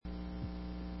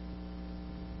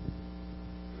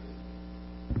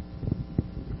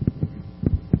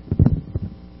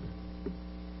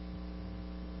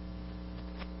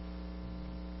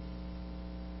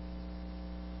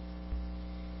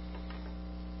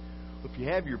If you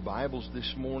have your Bibles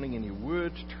this morning and you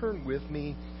would, turn with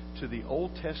me to the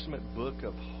Old Testament book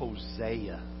of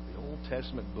Hosea. The Old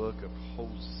Testament book of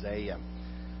Hosea.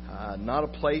 Not a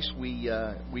place we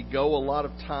go a lot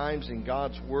of times in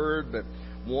God's Word, but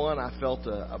one I felt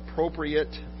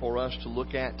appropriate for us to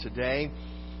look at today.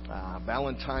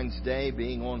 Valentine's Day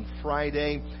being on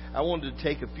Friday, I wanted to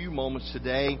take a few moments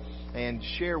today and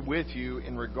share with you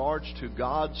in regards to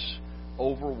God's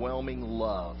overwhelming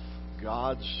love.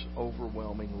 God's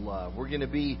overwhelming love. We're going to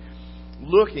be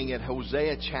looking at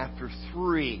Hosea chapter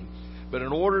 3. But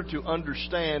in order to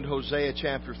understand Hosea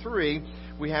chapter 3,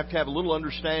 we have to have a little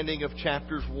understanding of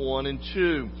chapters 1 and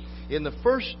 2. In the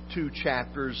first two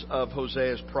chapters of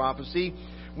Hosea's prophecy,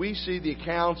 we see the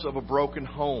accounts of a broken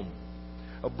home.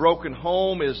 A broken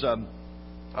home is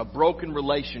a broken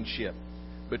relationship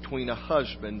between a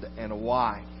husband and a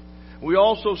wife. We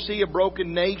also see a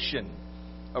broken nation,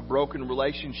 a broken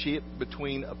relationship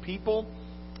between a people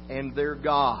and their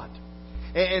God.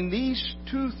 And these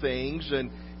two things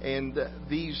and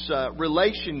these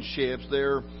relationships,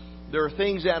 there are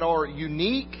things that are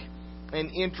unique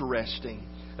and interesting.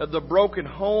 The broken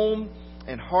home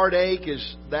and heartache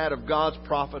is that of God's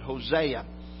prophet Hosea,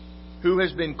 who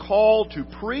has been called to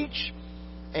preach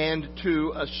and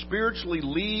to spiritually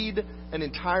lead an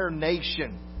entire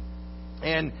nation.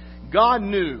 And God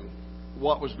knew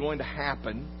what was going to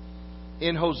happen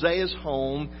in Hosea's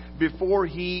home before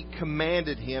He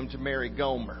commanded him to marry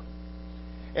Gomer.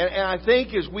 And I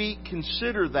think as we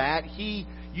consider that, He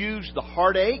used the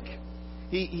heartache,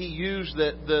 He used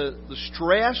the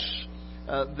stress,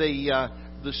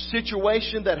 the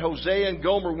situation that Hosea and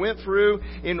Gomer went through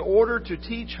in order to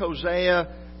teach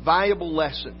Hosea valuable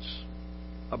lessons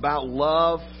about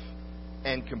love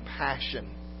and compassion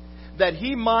that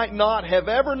he might not have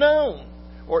ever known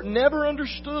or never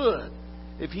understood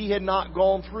if he had not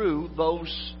gone through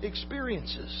those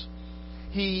experiences.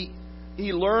 He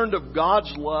learned of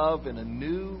God's love in a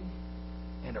new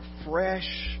and a fresh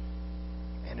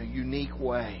and a unique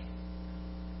way.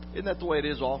 Isn't that the way it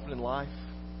is often in life?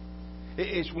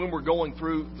 It's when we're going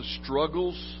through the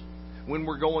struggles, when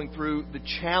we're going through the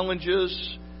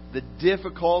challenges, the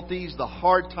difficulties, the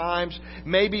hard times,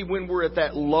 maybe when we're at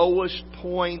that lowest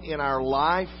point in our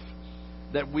life,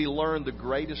 that we learn the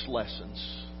greatest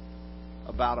lessons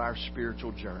about our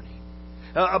spiritual journey,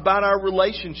 about our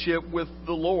relationship with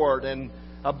the Lord, and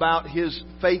about His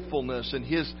faithfulness and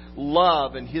His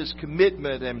love and His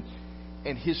commitment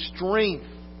and His strength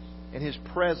and His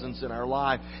presence in our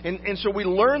life. And so we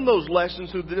learn those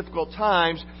lessons through the difficult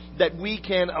times that we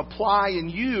can apply and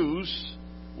use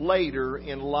later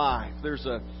in life. There's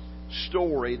a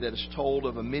story that is told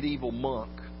of a medieval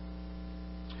monk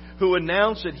who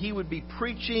announced that he would be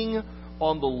preaching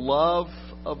on the love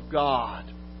of God.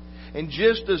 And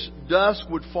just as dusk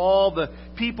would fall, the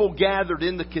people gathered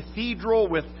in the cathedral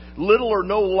with little or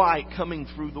no light coming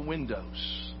through the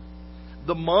windows.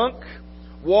 The monk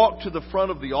walked to the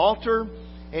front of the altar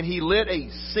and he lit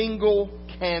a single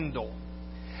candle.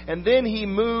 And then he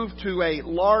moved to a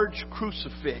large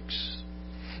crucifix.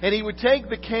 And he would take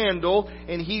the candle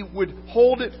and he would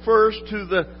hold it first to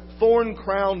the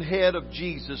thorn-crowned head of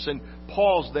Jesus and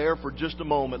pause there for just a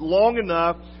moment, long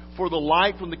enough for the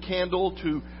light from the candle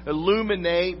to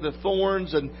illuminate the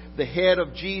thorns and the head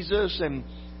of Jesus. And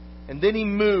then he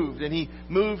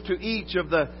moved to each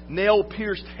of the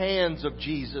nail-pierced hands of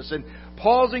Jesus, and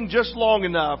pausing just long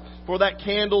enough for that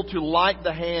candle to light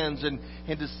the hands and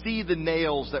to see the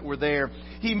nails that were there.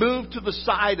 He moved to the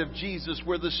side of Jesus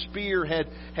where the spear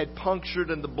had punctured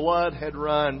and the blood had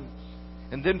run.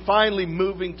 And then finally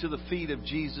moving to the feet of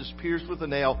Jesus pierced with a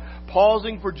nail,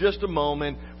 pausing for just a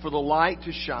moment for the light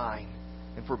to shine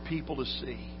and for people to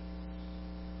see.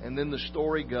 And then the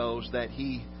story goes that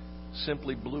he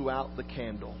simply blew out the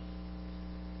candle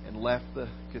and left the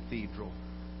cathedral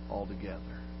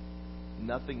altogether.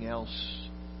 Nothing else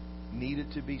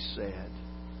needed to be said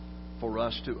for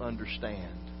us to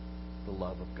understand the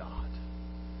love of God.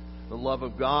 The love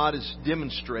of God is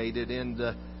demonstrated in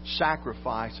the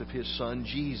sacrifice of His Son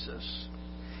Jesus.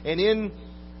 And in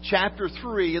chapter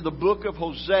 3 of the book of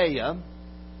Hosea,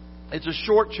 it's a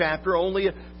short chapter, only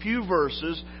a few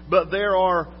verses, but there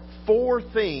are 4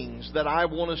 things that I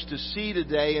want us to see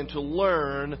today and to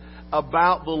learn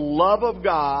about the love of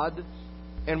God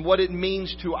and what it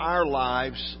means to our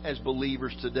lives as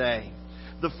believers today.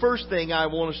 The first thing I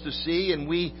want us to see, and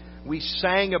we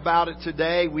sang about it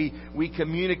today, we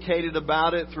communicated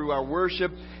about it through our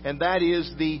worship, and that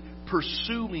is the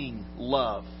pursuing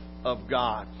love of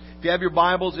God. If you have your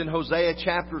Bibles in Hosea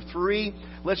chapter 3,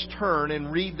 let's turn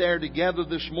and read there together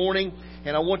this morning.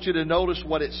 And I want you to notice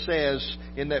what it says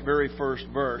in that very first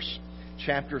verse.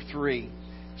 chapter 3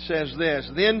 says this,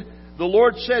 "Then the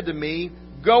Lord said to me,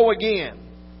 go again."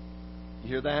 You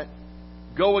hear that?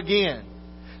 Go again.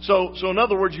 So in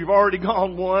other words, you've already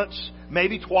gone once,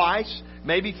 maybe twice,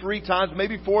 maybe 3 times,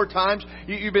 maybe 4 times.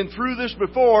 You've been through this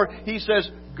before. He says,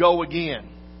 go again.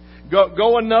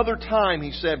 Go another time,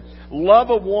 he said. "Love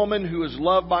a woman who is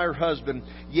loved by her husband,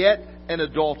 yet an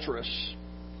adulteress.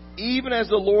 Even as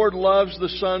the Lord loves the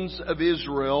sons of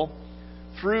Israel,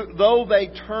 though they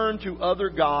turn to other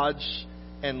gods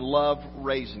and love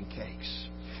raisin cakes."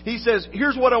 He says,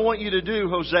 here's what I want you to do,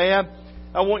 Hosea.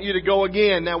 I want you to go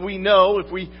again. Now we know,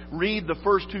 if we read the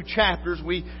first 2 chapters,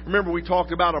 we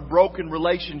talked about a broken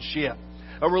relationship.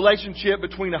 A relationship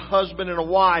between a husband and a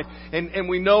wife. And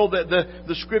we know that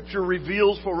the Scripture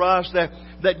reveals for us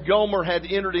that Gomer had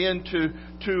entered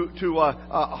into a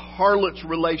harlot's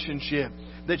relationship.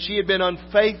 That she had been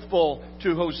unfaithful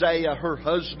to Hosea, her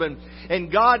husband.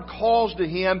 And God calls to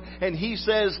him and He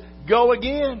says, go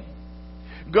again.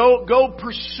 Go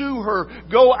pursue her.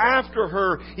 Go after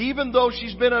her. Even though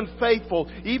she's been unfaithful,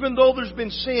 even though there's been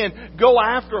sin, go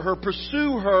after her.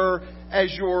 Pursue her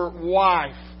as your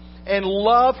wife. And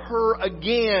love her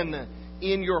again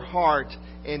in your heart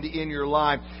and in your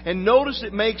life. And notice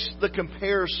it makes the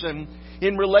comparison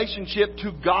in relationship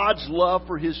to God's love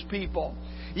for His people.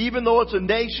 Even though it's a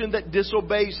nation that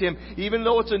disobeys Him, even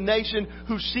though it's a nation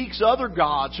who seeks other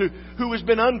gods, who has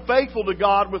been unfaithful to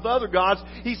God with other gods,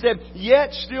 He said,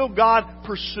 yet still God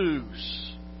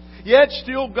pursues. Yet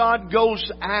still God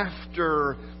goes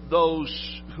after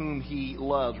those whom He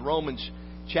loves. Romans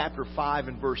chapter 5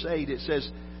 and verse 8, it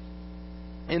says,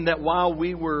 "And that while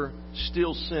we were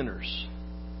still sinners,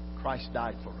 Christ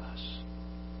died for us."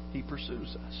 He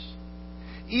pursues us.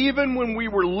 Even when we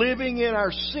were living in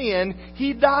our sin,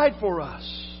 He died for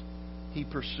us. He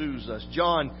pursues us.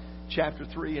 John chapter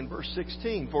 3 and verse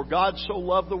 16. "For God so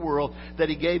loved the world that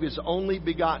He gave His only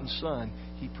begotten Son."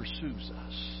 He pursues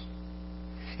us.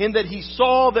 In that He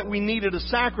saw that we needed a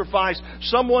sacrifice,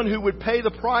 someone who would pay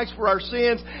the price for our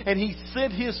sins, and He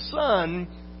sent His Son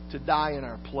to die in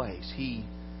our place. He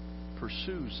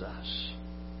pursues us.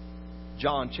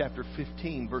 John chapter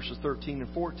 15 verses 13 and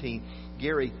 14.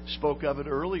 Gary spoke of it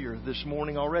earlier this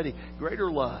morning already. "Greater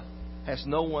love has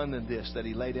no one than this, that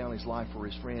He lay down His life for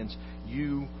His friends.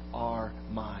 You are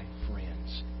my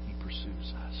friends." He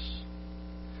pursues us.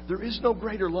 There is no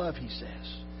greater love, He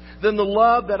says, than the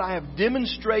love that I have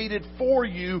demonstrated for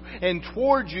you and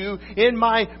toward you in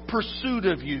my pursuit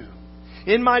of you.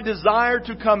 In my desire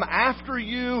to come after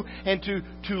you and to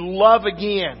love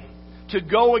again. To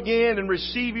go again and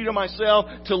receive you to myself.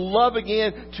 To love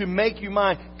again. To make you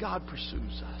mine. God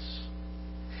pursues us.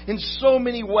 In so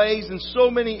many ways, in so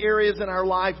many areas in our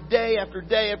life, day after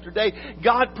day after day,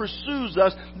 God pursues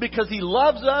us because He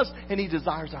loves us and He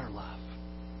desires our love.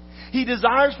 He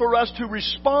desires for us to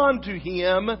respond to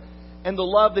Him and the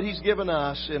love that He's given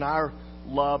us in our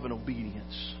love and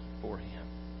obedience for Him.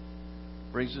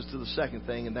 Brings us to the second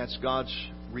thing, and that's God's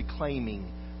reclaiming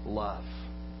love.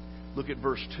 Look at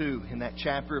verse 2 in that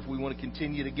chapter if we want to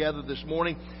continue together this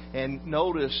morning. And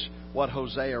notice what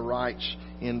Hosea writes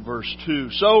in verse 2.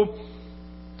 "So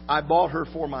I bought her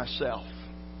for myself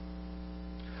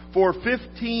for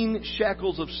 15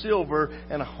 shekels of silver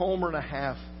and 1.5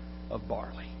 homers of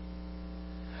barley."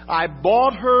 I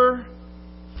bought her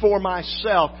for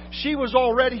myself. She was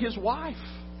already his wife.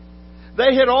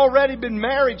 They had already been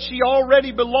married. She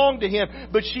already belonged to him.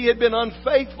 But she had been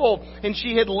unfaithful. And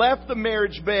she had left the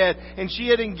marriage bed. And she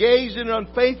had engaged in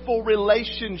unfaithful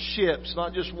relationships.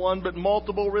 Not just one, but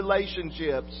multiple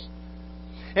relationships.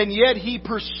 And yet He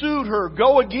pursued her.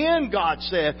 Go again, God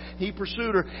said. He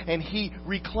pursued her. And He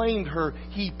reclaimed her.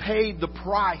 He paid the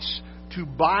price to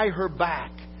buy her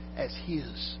back as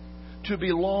His. To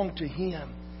belong to Him.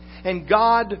 And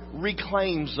God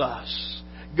reclaims us.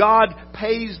 God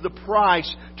pays the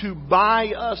price to buy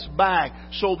us back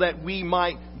so that we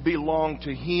might belong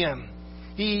to Him.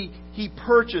 He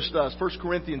purchased us. 1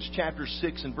 Corinthians chapter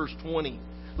 6 and verse 20.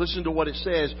 Listen to what it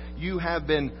says. "You have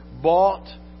been bought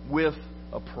with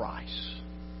a price."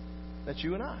 That's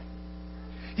you and I.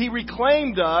 He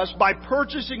reclaimed us by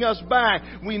purchasing us back.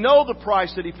 We know the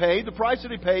price that He paid. The price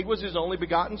that He paid was His only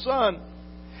begotten Son.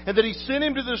 And that He sent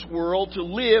Him to this world to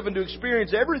live and to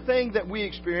experience everything that we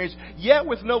experience, yet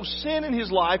with no sin in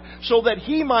His life, so that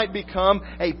He might become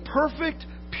a perfect,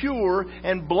 pure,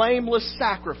 and blameless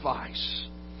sacrifice.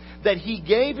 That He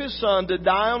gave His Son to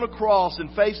die on a cross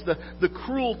and face the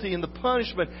cruelty and the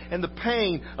punishment and the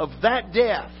pain of that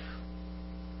death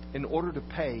in order to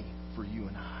pay for you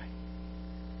and I.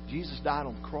 Jesus died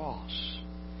on the cross.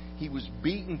 He was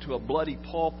beaten to a bloody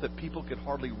pulp that people could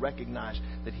hardly recognize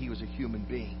that He was a human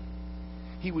being.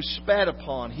 He was spat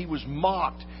upon. He was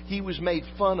mocked. He was made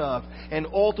fun of. And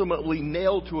ultimately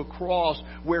nailed to a cross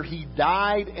where He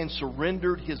died and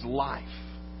surrendered His life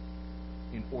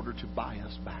in order to buy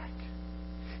us back.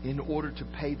 In order to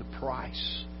pay the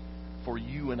price for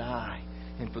you and I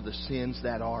and for the sins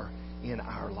that are in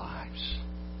our lives.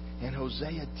 And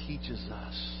Hosea teaches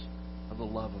us of the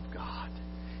love of God.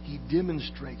 He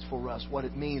demonstrates for us what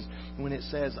it means when it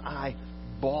says, I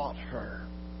bought her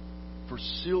for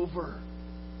silver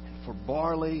and for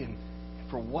barley and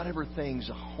for whatever things,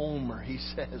 a homer, he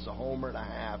says, a homer and a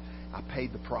half. I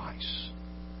paid the price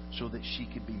so that she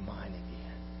could be mine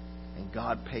again. And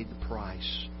God paid the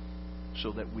price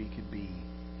so that we could be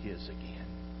His again.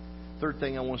 Third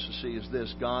thing I want us to see is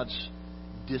this: God's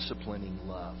disciplining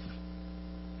love.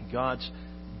 God's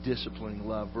disciplining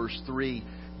love. Verse 3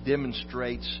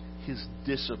 demonstrates His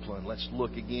discipline. Let's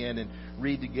look again and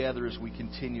read together as we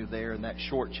continue there in that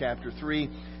short chapter 3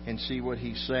 and see what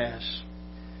he says.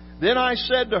 Then I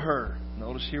said to her,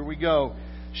 notice here we go,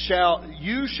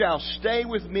 you shall stay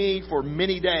with me for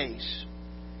many days.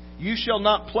 You shall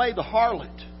not play the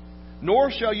harlot,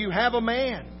 nor shall you have a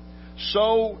man.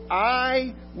 So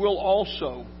I will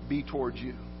also be towards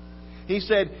you. He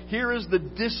said, here is the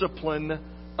discipline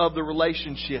of the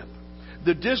relationship.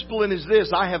 The discipline is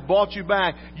this: I have bought you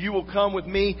back. You will come with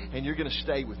me and you're going to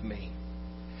stay with me.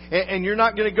 And you're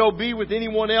not going to go be with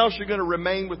anyone else. You're going to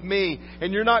remain with me.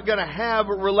 And you're not going to have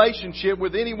a relationship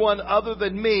with anyone other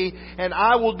than me. And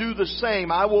I will do the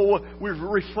same. I will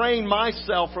refrain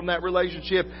myself from that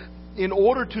relationship in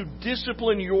order to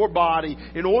discipline your body,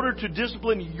 in order to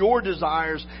discipline your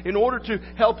desires, in order to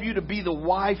help you to be the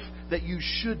wife that you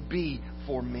should be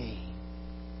for me.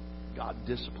 God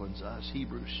disciplines us.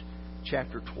 Hebrews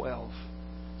chapter 12.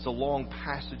 It's a long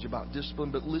passage about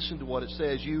discipline, but listen to what it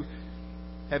says. You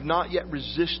have not yet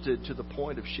resisted to the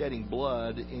point of shedding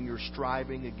blood in your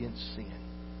striving against sin.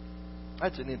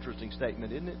 That's an interesting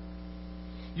statement, isn't it?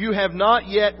 You have not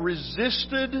yet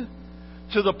resisted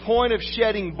to the point of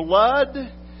shedding blood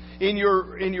in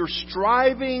your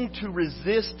striving to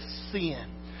resist sin.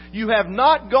 You have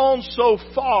not gone so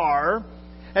far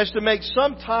as to make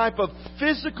some type of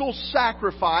physical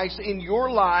sacrifice in your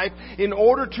life in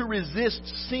order to resist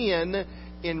sin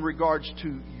in regards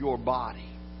to your body.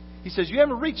 He says, you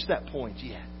haven't reached that point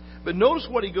yet. But notice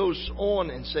what he goes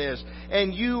on and says,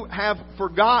 and you have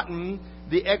forgotten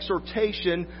the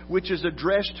exhortation which is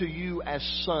addressed to you as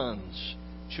sons,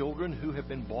 children who have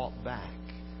been bought back.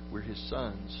 We're His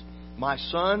sons. My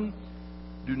son,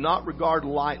 do not regard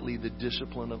lightly the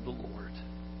discipline of the Lord,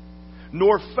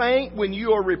 nor faint when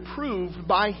you are reproved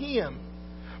by Him.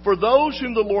 For those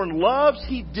whom the Lord loves,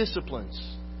 He disciplines.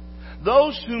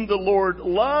 Those whom the Lord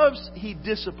loves, He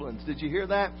disciplines. Did you hear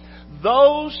that?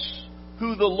 Those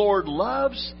who the Lord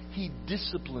loves, He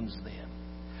disciplines them.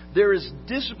 There is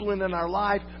discipline in our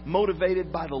life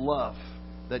motivated by the love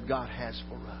that God has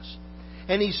for us.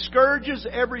 And He scourges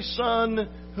every son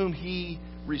whom He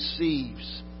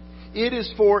receives. It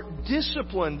is for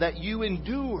discipline that you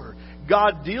endure.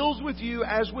 God deals with you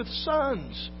as with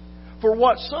sons. For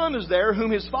what son is there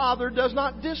whom his father does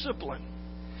not discipline?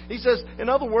 He says, in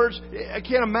other words, I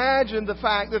can't imagine the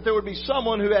fact that there would be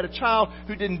someone who had a child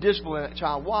who didn't discipline that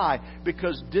child. Why?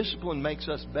 Because discipline makes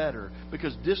us better.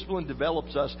 Because discipline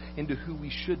develops us into who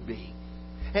we should be.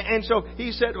 And so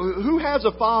he said, who has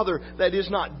a father that is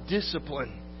not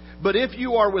disciplined? But if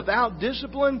you are without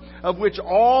discipline, of which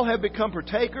all have become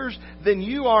partakers, then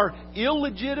you are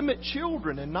illegitimate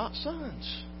children and not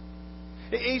sons.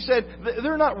 He said,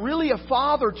 they're not really a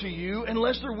father to you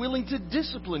unless they're willing to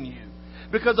discipline you.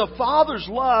 Because a father's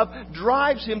love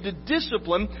drives him to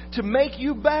discipline to make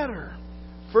you better.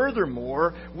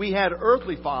 Furthermore, we had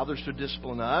earthly fathers to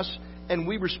discipline us, and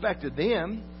we respected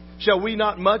them. Shall we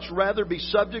not much rather be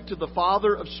subject to the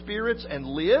Father of spirits and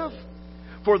live?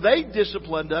 For they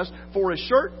disciplined us for a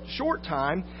short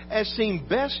time as seemed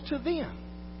best to them.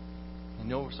 And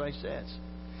notice what he says.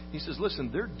 He says,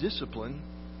 listen, their discipline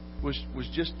was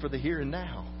just for the here and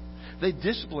now. They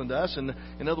disciplined us, and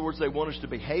in other words, they want us to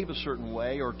behave a certain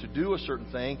way or to do a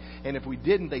certain thing. And if we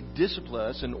didn't, they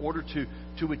disciplined us in order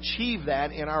to achieve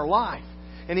that in our life.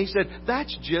 And he said,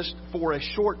 that's just for a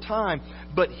short time.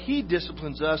 But He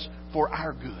disciplines us for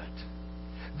our good.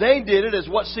 They did it as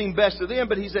what seemed best to them,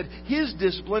 but He said His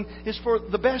discipline is for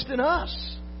the best in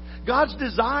us. God's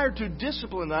desire to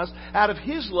discipline us out of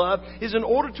His love is in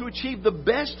order to achieve the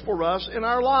best for us in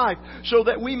our life, so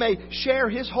that we may share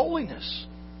His holiness.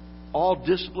 All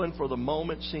discipline for the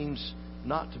moment seems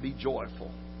not to be joyful,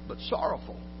 but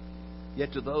sorrowful.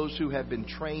 Yet to those who have been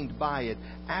trained by it,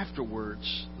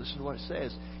 afterwards, listen to what it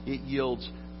says, it yields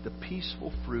the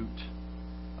peaceful fruit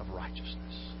of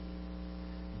righteousness.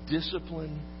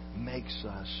 Discipline makes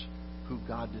us who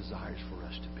God desires for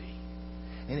us to be.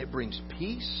 And it brings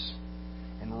peace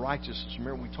and righteousness.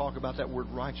 Remember, we talk about that word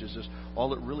righteousness.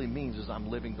 All it really means is I'm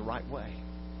living the right way.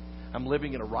 I'm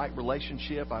living in a right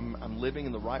relationship. I'm living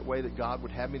in the right way that God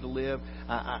would have me to live.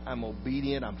 I'm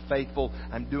obedient. I'm faithful.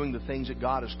 I'm doing the things that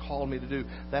God has called me to do.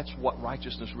 That's what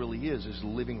righteousness really is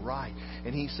living right.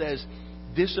 And He says,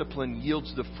 discipline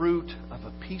yields the fruit of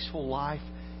a peaceful life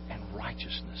and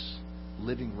righteousness,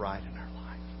 living right in our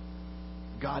life.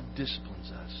 God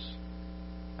disciplines us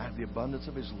out of the abundance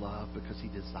of His love because He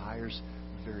desires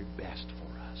the very best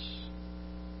for us.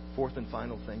 Fourth and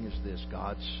final thing is this: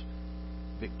 God's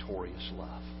victorious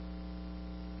love.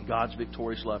 God's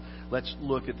victorious love. Let's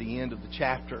look at the end of the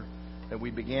chapter that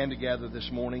we began together this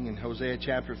morning in Hosea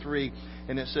chapter 3.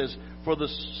 And it says, "For the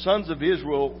sons of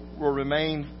Israel will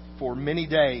remain for many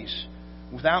days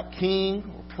without king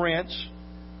or prince,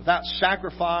 without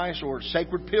sacrifice or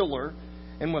sacred pillar,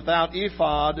 and without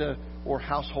ephod or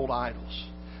household idols."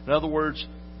 In other words,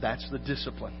 that's the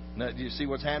discipline. Now, do you see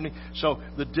what's happening? So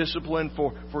the discipline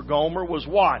for Gomer was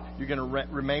what? You're going to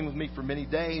remain with me for many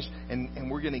days, and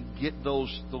we're going to get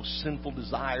those sinful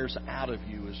desires out of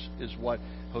you, is what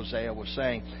Hosea was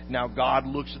saying. Now God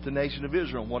looks at the nation of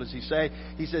Israel. What does He say?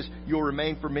 He says, you'll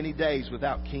remain for many days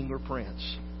without king or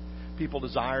prince. People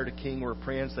desired a king or a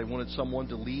prince. They wanted someone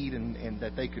to lead and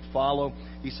that they could follow.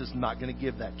 He says, I'm not going to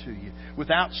give that to you.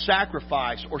 Without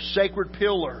sacrifice or sacred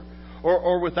pillar,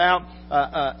 or without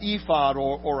ephod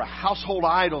or household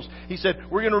idols. He said,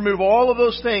 we're going to remove all of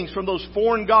those things from those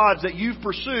foreign gods that you've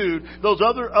pursued, those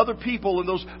other people and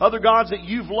those other gods that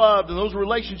you've loved and those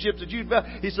relationships that you've built.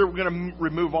 He said, we're going to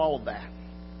remove all of that.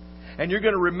 And you're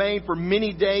going to remain for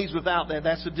many days without that.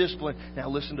 That's the discipline. Now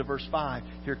listen to verse 5.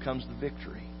 Here comes the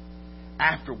victory.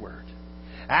 Afterward,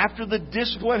 after the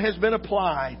discipline has been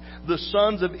applied, the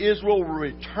sons of Israel will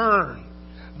return.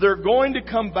 They're going to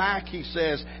come back, he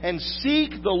says, and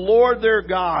seek the Lord their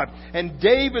God and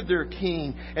David their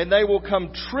king. And they will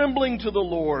come trembling to the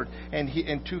Lord and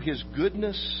to His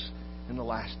goodness in the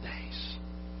last days.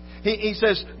 He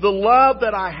says, the love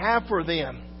that I have for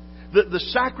them, the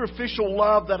sacrificial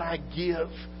love that I give,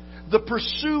 the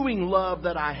pursuing love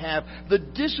that I have, the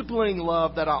disciplining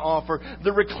love that I offer,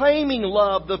 the reclaiming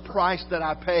love, the price that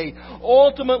I pay.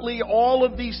 Ultimately, all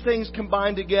of these things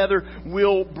combined together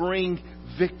will bring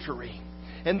victory.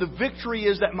 And the victory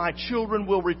is that my children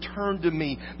will return to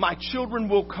me. My children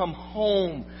will come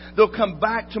home. They'll come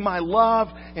back to my love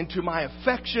and to my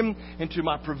affection and to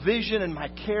my provision and my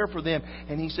care for them.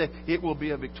 And He said, it will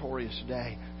be a victorious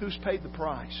day. Who's paid the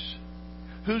price?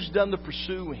 Who's done the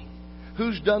pursuing?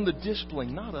 Who's done the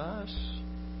disciplining? Not us,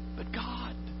 but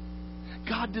God.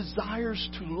 God desires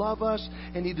to love us,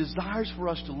 and He desires for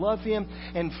us to love Him.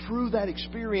 And through that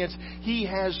experience, He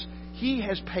has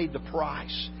paid the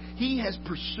price. He has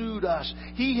pursued us.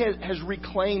 He has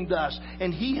reclaimed us.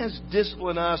 And He has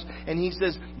disciplined us. And He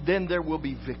says, then there will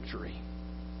be victory.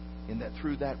 And that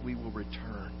through that we will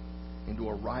return into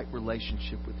a right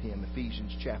relationship with Him.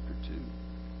 Ephesians chapter 2.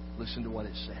 Listen to what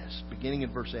it says. Beginning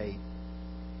in verse 8.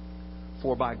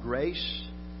 For by grace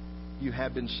you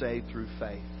have been saved through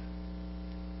faith.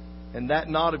 And that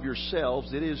not of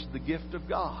yourselves, it is the gift of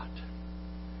God.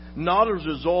 Not as a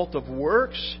result of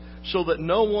works, so that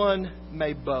no one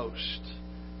may boast.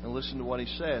 And listen to what he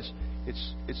says.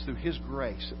 It's through His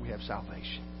grace that we have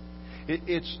salvation.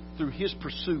 It's through His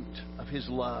pursuit of His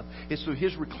love. It's through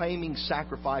His reclaiming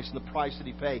sacrifice and the price that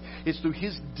He paid. It's through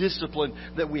His discipline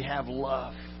that we have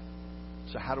love.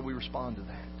 So how do we respond to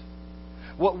that?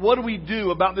 What do we do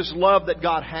about this love that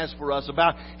God has for us,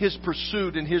 about His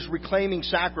pursuit and His reclaiming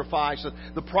sacrifice,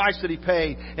 the price that He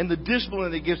paid, and the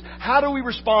discipline that He gives? How do we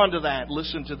respond to that?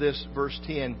 Listen to this, verse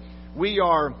 10. We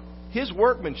are His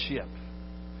workmanship,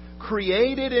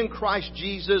 created in Christ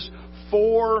Jesus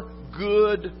for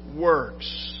good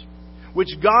works, which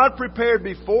God prepared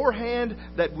beforehand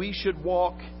that we should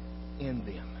walk in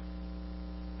them.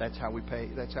 That's how we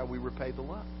repay the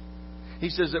love. He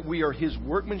says that we are His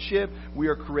workmanship, we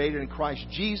are created in Christ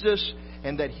Jesus,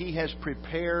 and that He has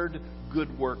prepared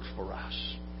good works for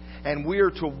us. And we are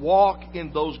to walk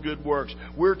in those good works.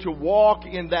 We're to walk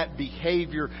in that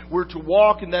behavior. We're to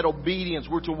walk in that obedience.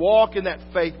 We're to walk in that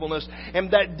faithfulness. And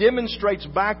that demonstrates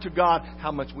back to God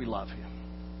how much we love Him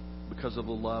because of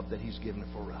the love that He's given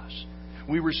for us.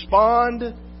 We respond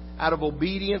out of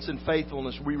obedience and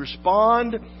faithfulness. We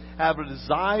respond out of a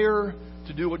desire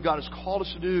to do what God has called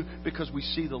us to do because we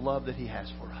see the love that He has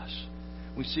for us.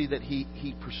 We see that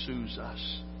He pursues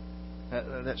us.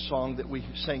 That song that we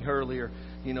sang earlier,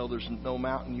 there's no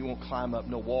mountain you won't climb up,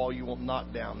 no wall you won't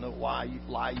knock down, no lie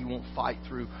you won't fight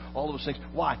through. All those things.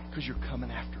 Why? Because you're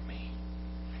coming after me.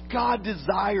 God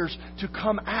desires to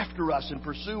come after us and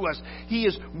pursue us. He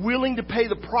is willing to pay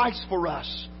the price for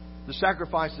us, the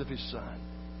sacrifice of His Son.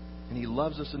 And He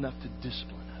loves us enough to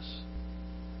discipline us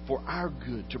for our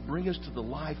good, to bring us to the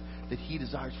life that He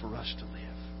desires for us to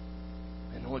live.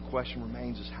 And the only question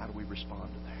remains is, how do we respond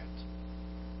to that?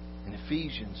 In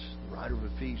Ephesians, the writer of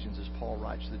Ephesians, as Paul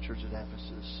writes to the church at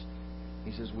Ephesus,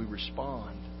 he says we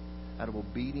respond out of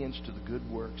obedience to the good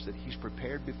works that He's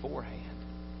prepared beforehand.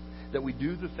 That we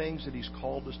do the things that He's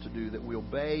called us to do. That we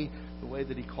obey the way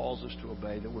that He calls us to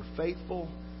obey. That we're faithful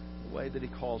the way that He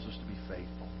calls us to be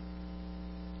faithful.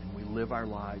 And we live our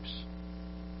lives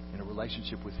in a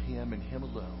relationship with Him and Him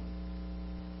alone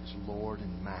as Lord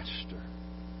and Master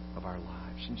of our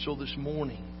lives. And so this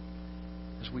morning,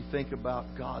 as we think about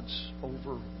God's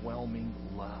overwhelming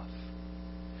love,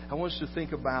 I want us to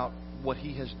think about what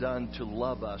He has done to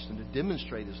love us and to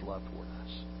demonstrate His love toward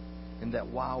us. And that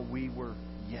while we were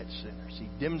yet sinners, He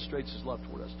demonstrates His love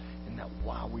toward us. And that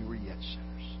while we were yet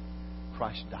sinners,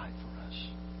 Christ died for us.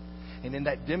 And in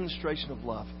that demonstration of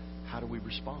love, how do we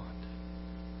respond?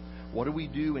 What do we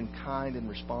do in kind in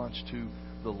response to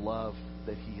the love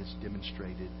that He has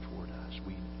demonstrated toward us?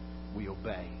 We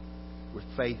obey. We're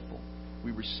faithful.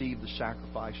 We receive the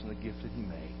sacrifice and the gift that He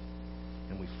made.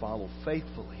 And we follow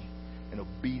faithfully and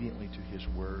obediently to His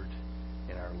Word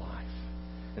in our life.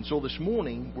 And so this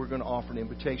morning, we're going to offer an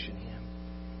invitation to Him.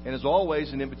 And as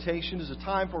always, an invitation is a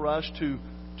time for us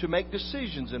to make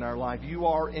decisions in our life. You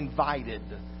are invited.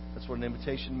 That's what an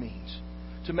invitation means.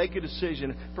 To make a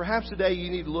decision. Perhaps today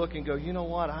you need to look and go, you know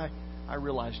what? I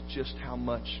realize just how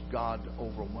much God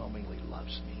overwhelmingly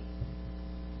loves me.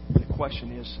 The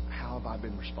question is, how have I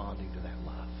been responding to that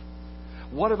love?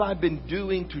 What have I been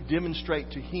doing to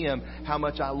demonstrate to Him how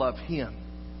much I love Him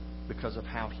because of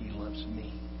how He loves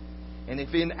me? And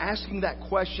if in asking that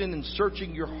question and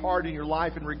searching your heart and your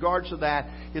life in regards to that,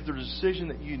 if there's a decision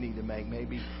that you need to make,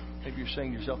 maybe you're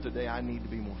saying to yourself today, I need to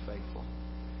be more faithful.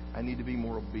 I need to be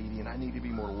more obedient. I need to be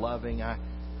more loving. I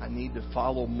need to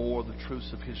follow more the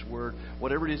truths of His Word.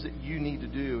 Whatever it is that you need to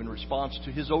do in response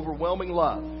to His overwhelming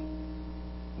love,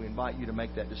 we invite you to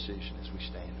make that decision as we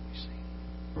stand and we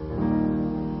sing.